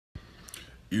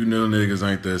You new niggas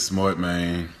ain't that smart,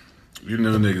 man. You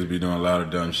new niggas be doing a lot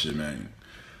of dumb shit, man.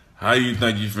 How you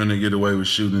think you finna get away with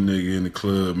shooting a nigga in the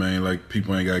club, man? Like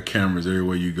people ain't got cameras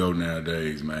everywhere you go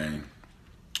nowadays, man.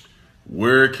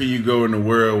 Where can you go in the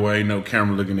world where ain't no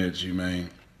camera looking at you, man?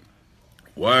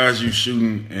 Why is you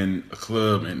shooting in a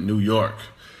club in New York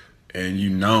and you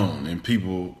known and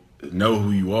people know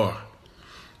who you are?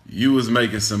 You was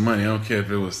making some money. I don't care if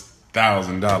it was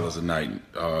 $1,000 a night,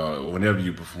 whenever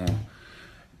you perform.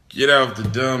 Get off the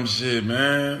dumb shit,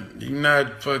 man. You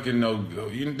not fucking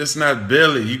that's not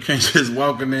belly. You can't just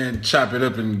walk in there and chop it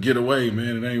up and get away,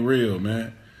 man. It ain't real,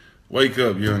 man. Wake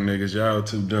up, young niggas. Y'all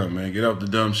too dumb, man. Get off the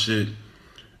dumb shit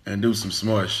and do some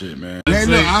smart shit, man. Hey,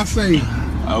 look, I say.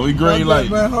 Oh, we green light.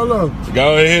 Man, hold on.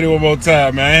 Go ahead, hit it one more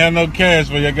time, man. I ain't have no cash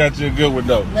for you. I got you a good one,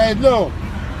 though. Man, look.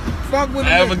 Fuck with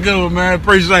Have a good one, man.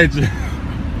 Appreciate you.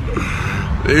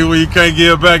 Even when you can't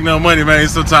give back no money, man,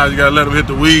 sometimes you gotta let them hit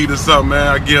the weed or something, man.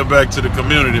 I give back to the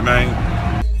community,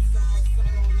 man.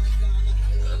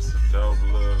 That's a dope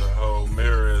look. The whole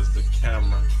mirror is the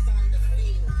camera.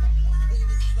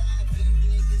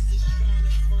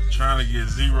 Trying to get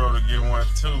zero to get one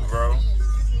too, bro.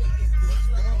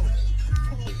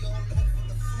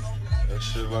 That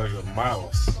shit like a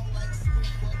mouse.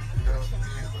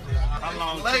 How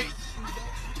long? Late.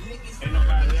 Ain't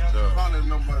nobody else. Probably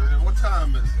nobody there. What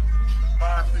time is it?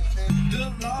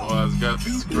 5:15. Boy, it's got the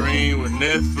screen with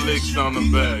Netflix on the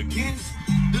back.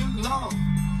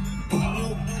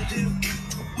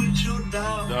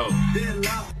 Dope.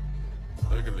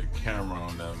 Look at the camera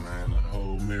on that, man. The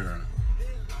whole mirror.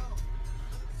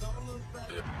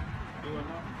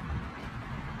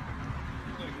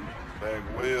 Back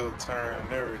wheel turn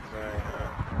and everything, huh?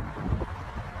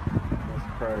 That's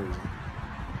crazy.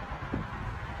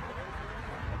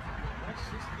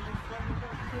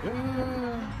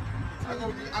 I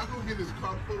go get his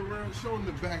car, put around, show him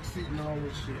the back seat and all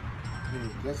this shit.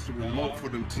 That's the remote for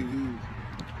them TVs.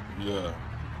 Yeah.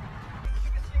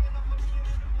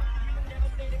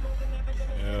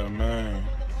 Yeah, man.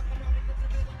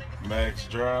 Max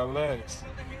Dry Lex.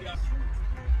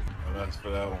 Oh, that's for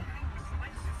that one.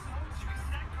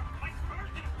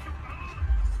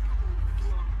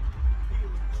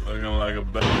 Looking like a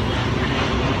baby.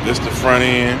 This the front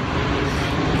end.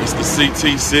 It's the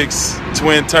CT6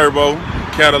 twin turbo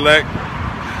Cadillac.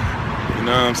 You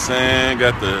know what I'm saying?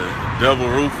 Got the double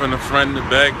roof in the front and the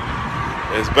back.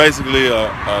 It's basically a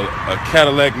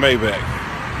Cadillac Maybach.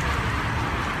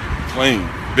 Clean,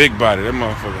 big body. That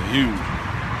motherfucker huge.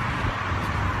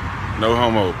 No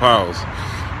homo, pause.